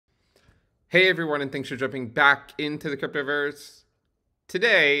Hey everyone, and thanks for jumping back into the Cryptoverse.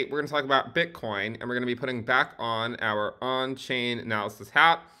 Today, we're going to talk about Bitcoin, and we're going to be putting back on our on-chain analysis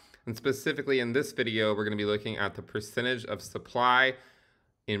hat. And specifically in this video, we're going to be looking at the percentage of supply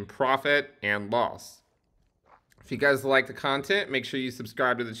in profit and loss. If you guys like the content, make sure you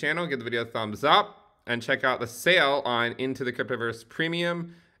subscribe to the channel, give the video a thumbs up, and check out the sale on Into the Cryptoverse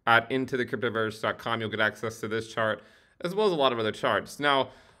Premium at intothecryptoverse.com. You'll get access to this chart as well as a lot of other charts. Now,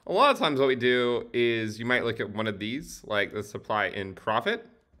 a lot of times what we do is you might look at one of these, like the supply in profit,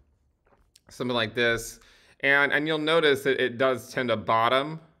 something like this, and you'll notice that it does tend to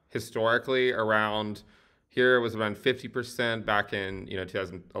bottom historically around, here it was around 50% back in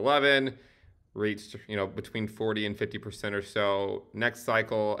 2011, reached between 40 and 50% or so. Next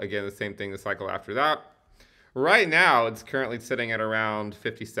cycle, again, the same thing, the cycle after that. Right now, it's currently sitting at around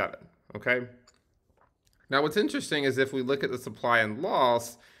 57, okay? Now, what's interesting is if we look at the supply and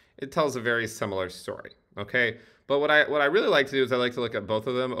loss, it tells a very similar story, okay? But what I really like to do is I like to look at both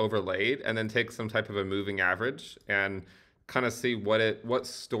of them overlaid and then take some type of a moving average and kind of see what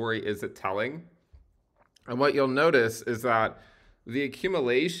story is it telling. And what you'll notice is that the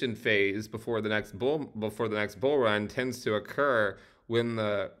accumulation phase before the next bull run tends to occur when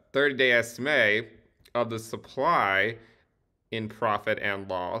the 30-day SMA of the supply in profit and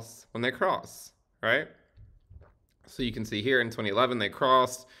loss when they cross, right? So you can see here in 2011 they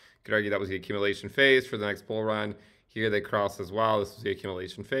crossed. You could argue that was the accumulation phase for the next bull run. Here they crossed as well. This was the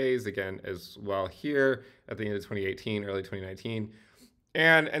accumulation phase again as well here at the end of 2018, early 2019.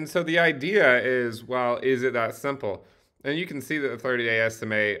 And so the idea is, well, is it that simple? And you can see that the 30-day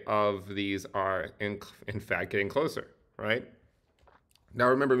SMA of these are in fact getting closer, right? Now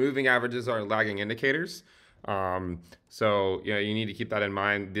remember, moving averages are lagging indicators. So you need to keep that in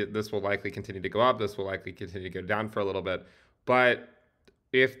mind. This will likely continue to go up. This will likely continue to go down for a little bit. But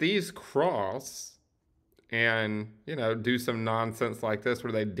if these cross and do some nonsense like this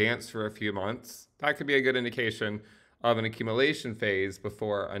where they dance for a few months, that could be a good indication of an accumulation phase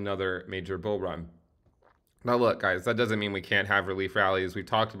before another major bull run. Now look, guys, that doesn't mean we can't have relief rallies. We've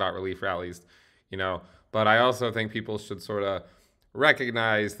talked about relief rallies, but I also think people should sort of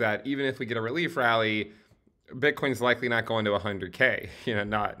recognize that even if we get a relief rally, Bitcoin's likely not going to 100K,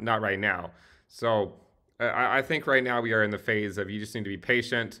 not right now. So I think right now we are in the phase of you just need to be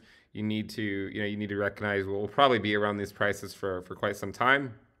patient. You need to recognize we'll probably be around these prices for quite some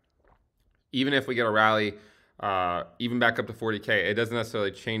time. Even if we get a rally, even back up to 40K, it doesn't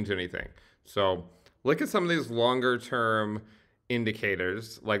necessarily change anything. So look at some of these longer term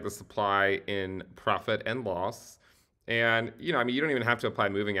indicators like the supply in profit and loss. And, you don't even have to apply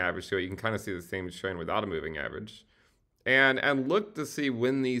moving average to it. You can kind of see the same trend without a moving average. And look to see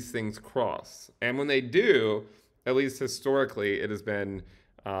when these things cross. And when they do, at least historically, it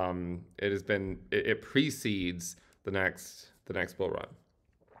precedes the next bull run.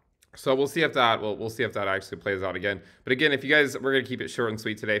 So we'll see if that actually plays out again. But again, we're gonna keep it short and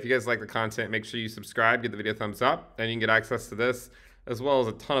sweet today. If you guys like the content, make sure you subscribe, give the video a thumbs up, and you can get access to this as well as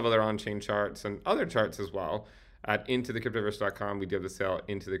a ton of other on-chain charts and other charts as well at intothecryptoverse.com. We do have the sale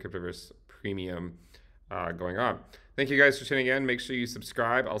Into the Cryptoverse Premium going on. Thank you guys for tuning in. Make sure you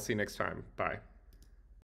subscribe. I'll see you next time. Bye.